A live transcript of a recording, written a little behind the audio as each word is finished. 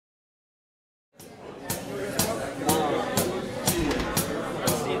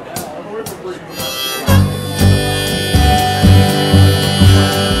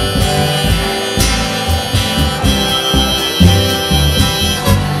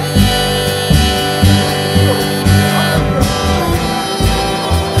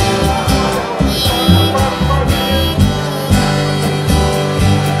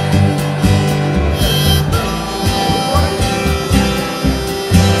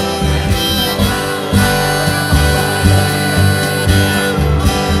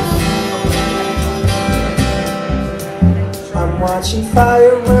watching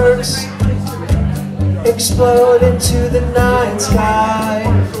fireworks explode into the night sky.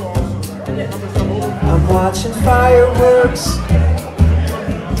 I'm watching fireworks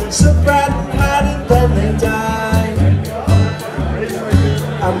so bright and hot and then they die.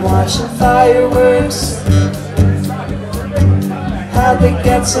 I'm watching fireworks, how'd they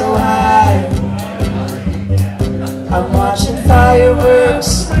get so high? I'm watching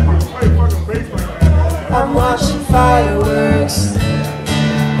fireworks, I'm watching fireworks.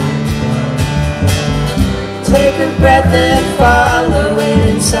 Take a breath and follow it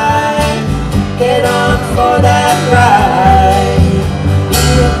inside. Get on for that ride.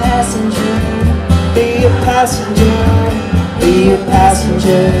 Be a passenger, be a passenger, be a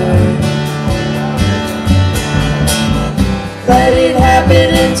passenger. Let it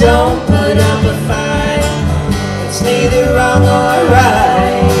happen and don't put up a fight. It's neither wrong or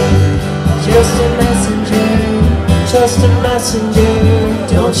right. Just a messenger, just a messenger.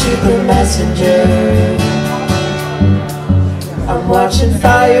 Don't shoot the messenger. I'm watching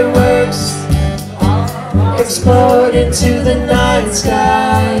fireworks explode into the night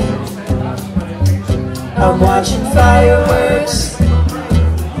sky. I'm watching fireworks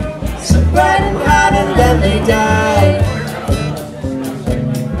so bright and hot and then they die.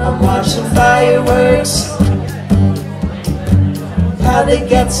 I'm watching fireworks, how they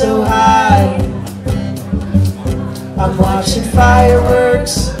get so high. I'm watching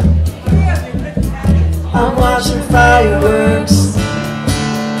fireworks, I'm watching fireworks.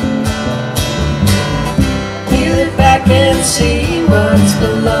 Peel it back and see what's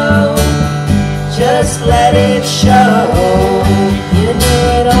below. Just let it show. You knew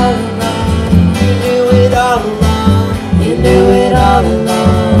it all along. You knew it all along. You knew it all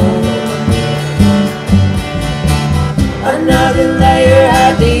along. Another layer,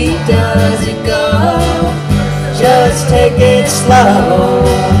 how deep does it go? Just take it slow,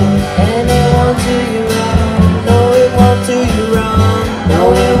 and it won't do you wrong. No, it won't do you wrong.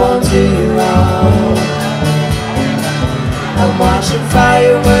 No, it won't do you wrong. I'm watching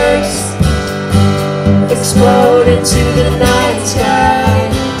fireworks explode into the night sky.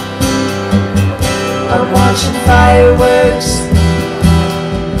 I'm watching fireworks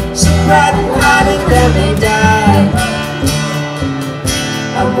so bright and hot and then they die.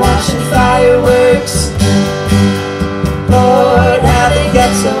 I'm watching fireworks, Lord, how they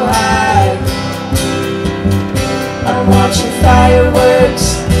get so high.